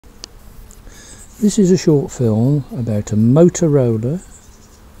This is a short film about a Motorola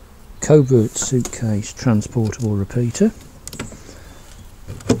covert suitcase transportable repeater,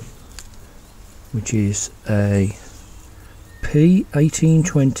 which is a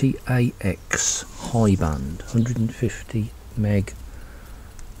P1820Ax high band 150 meg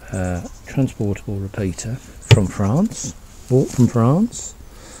transportable repeater from France, bought from France,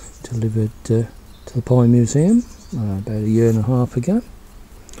 delivered to the Pie Museum about a year and a half ago.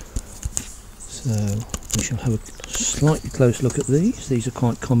 So we shall have a slightly close look at these. These are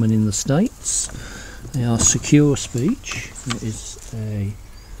quite common in the States. They are secure speech. There is a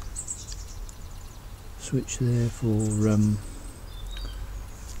switch there for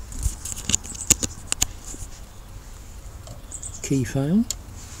key fail,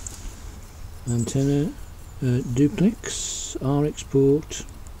 antenna, duplex, R export,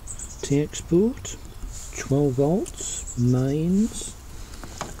 T export, 12 volts, mains.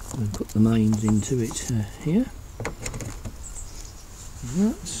 I'll put the mains into it here.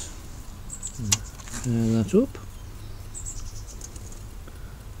 That up.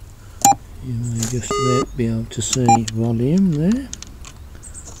 You may just about be able to see volume there.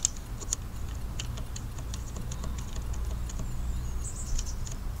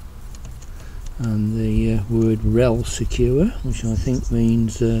 And the word REL secure, which I think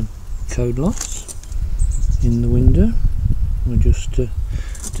means code loss in the window. We'll just do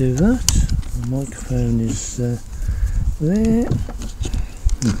that. The microphone is there.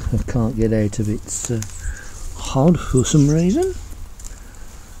 I can't get out of its HUD for some reason.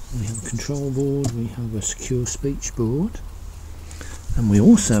 We have a control board, we have a secure speech board, and we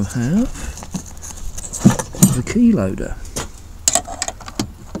also have the key loader,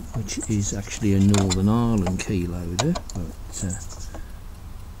 which is actually a Northern Ireland key loader, but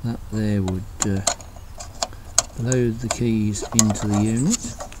that there would load the keys into the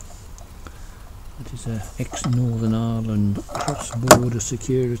unit. It is a ex-Northern Ireland cross-border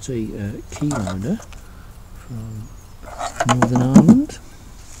security key loader from Northern Ireland.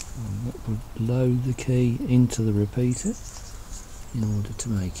 And that would load the key into the repeater in order to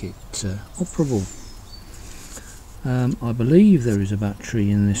make it operable. I believe there is a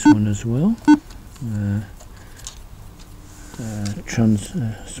battery in this one as well.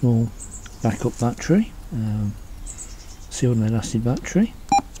 Small backup battery, sealed lead acid battery,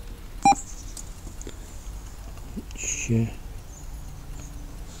 which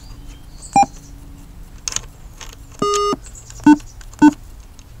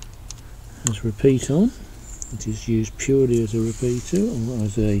has repeat on. It is used purely as a repeater or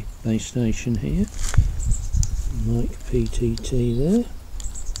as a base station here. Mic PTT there,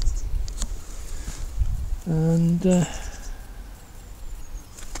 and a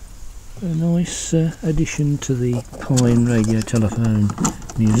nice addition to the Pine Radio Telephone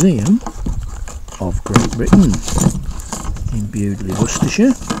Museum of Great Britain in Bewdley,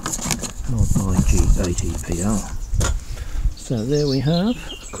 Worcestershire, held by G8EPR. So there we have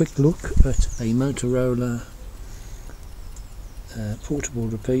a quick look at a Motorola portable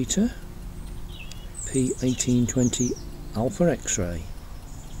repeater P1820 Alpha X-ray,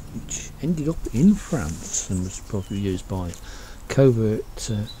 which ended up in France and was probably used by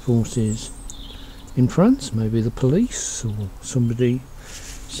covert forces in France, maybe the police or somebody,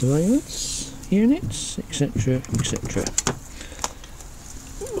 surveillance units, etc, etc.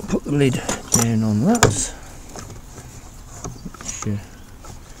 We'll put the lid down on that, which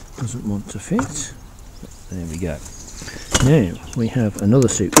doesn't want to fit. There we go. Now we have another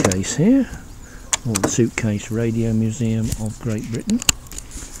suitcase here, or the Suitcase Radio Museum of Great Britain.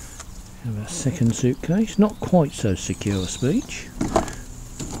 We have a second suitcase, not quite so secure speech,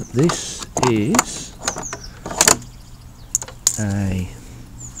 but this is a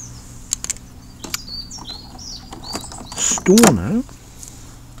Storno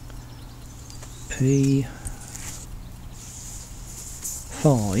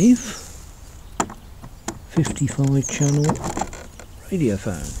P1820Ax 55-channel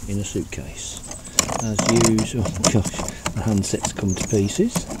radiophone in a suitcase. As usual, oh gosh, the handset's come to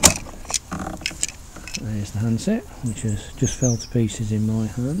pieces. There's the handset, which has just fell to pieces in my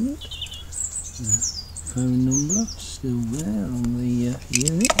hand. Phone number still there on the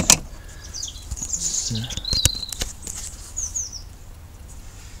unit.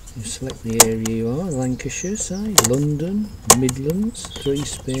 You select the area you are, Lancashire, say, London, Midlands, 3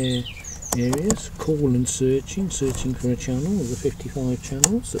 spare areas, call and searching for a channel of the 55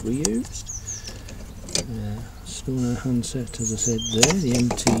 channels that we used. Storno handset, as I said there, the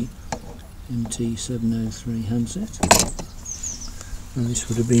MT703 handset, and this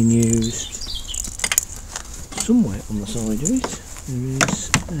would have been used somewhere on the side of it. There is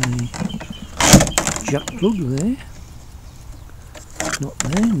a jack plug there. Not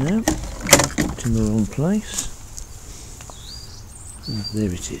there, no. Put in the wrong place.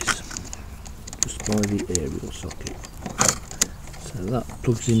 There it is. Just by the aerial socket. So that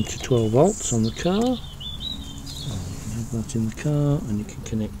plugs into 12 volts on the car. You can have that in the car, and you can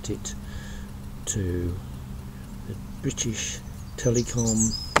connect it to the British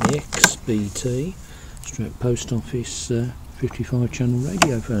Telecom XBT stroke post office 55 channel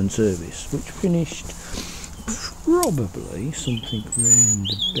radiophone service, which finished probably something around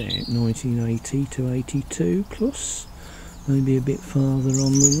about 1980 to 82 plus, maybe a bit farther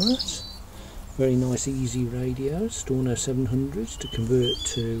on than that. Very nice easy radios, Storno 700s to convert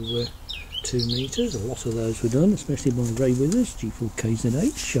to 2 meters. A lot of those were done, especially by Ray Withers,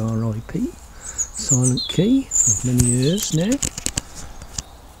 G4KZH, RIP, silent key of many years now.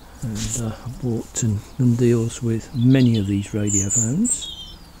 And I bought and done deals with many of these radiophones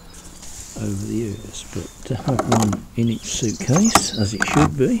over the years, but to have one in its suitcase, as it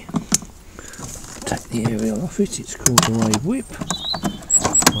should be, take the aerial off it, it's called a wave whip,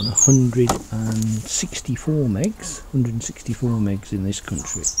 on 164 megs in this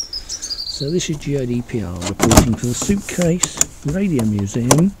country. So this is GADPR reporting for the Suitcase Radio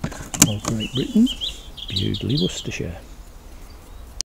Museum of Great Britain, Bewdley, Worcestershire.